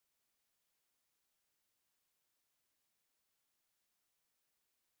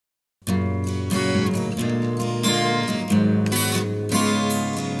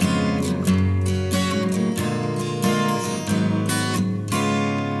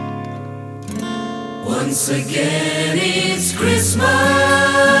Once again it's Christmas.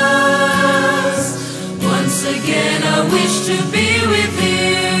 Once again I wish to be with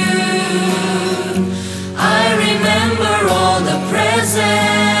you. I remember all the presents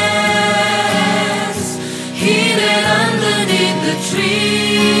hidden underneath the trees.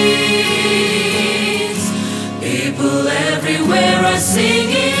 People everywhere are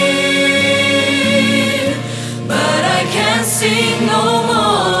singing, but I can't sing no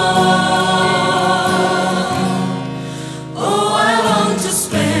more.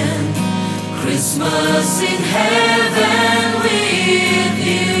 Christmas in heaven with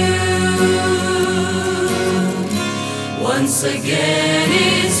you. Once again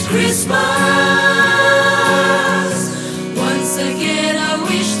it's Christmas. Once again I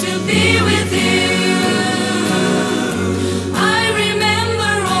wish to be with you. I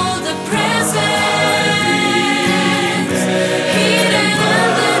remember all the presents hidden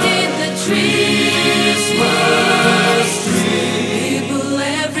underneath the trees. People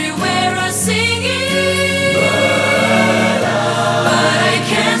everywhere are singing,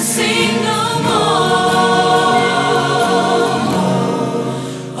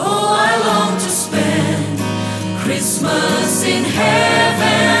 Christmas in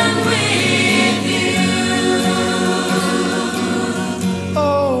heaven with you.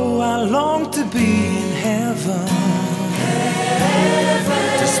 Oh, I long to be in heaven,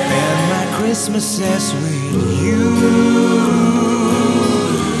 to spend my Christmases with you.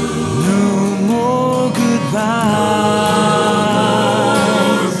 No more goodbyes,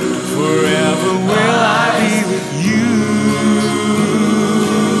 forever will I be with you,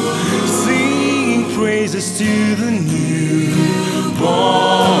 singing praises to the newborn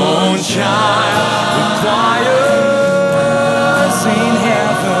child. The choirs in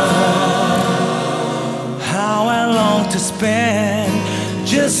heaven, how I long to spend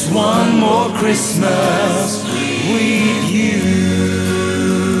just one more Christmas with you.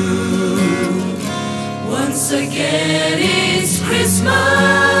 Once again it's Christmas.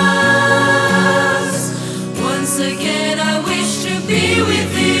 Once again I wish to be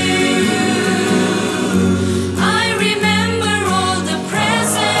with you.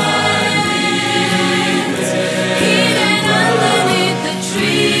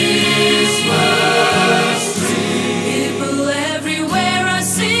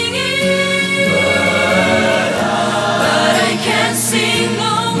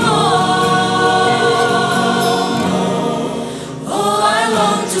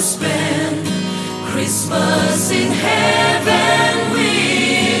 Spend Christmas in heaven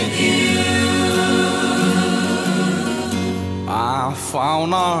with you. I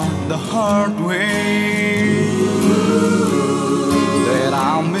found out the hard way that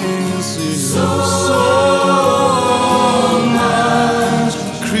I miss you so much.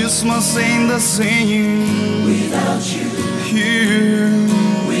 Christmas ain't the same without you, here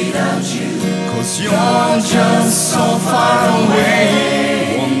without you, 'cause you're just so far away.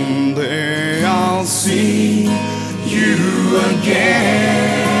 See you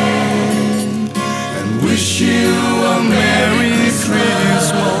again and wish you a Merry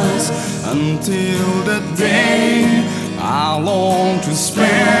Christmas until the day I long to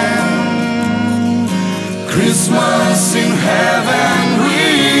spend Christmas in heaven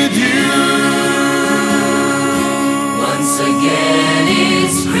with you. Once again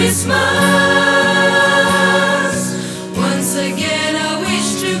it's Christmas. Once again I wish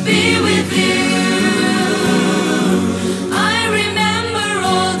to be with you.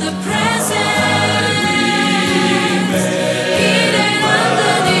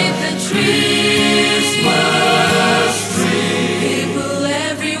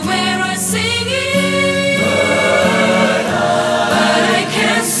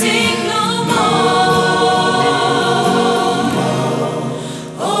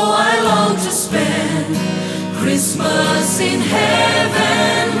 Christmas in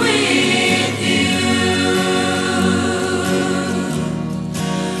heaven with you.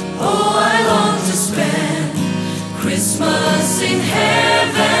 Oh, I long to spend Christmas in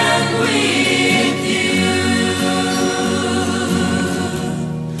heaven with you.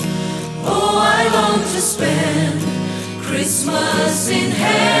 Oh, I long to spend Christmas in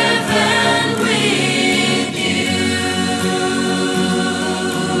heaven.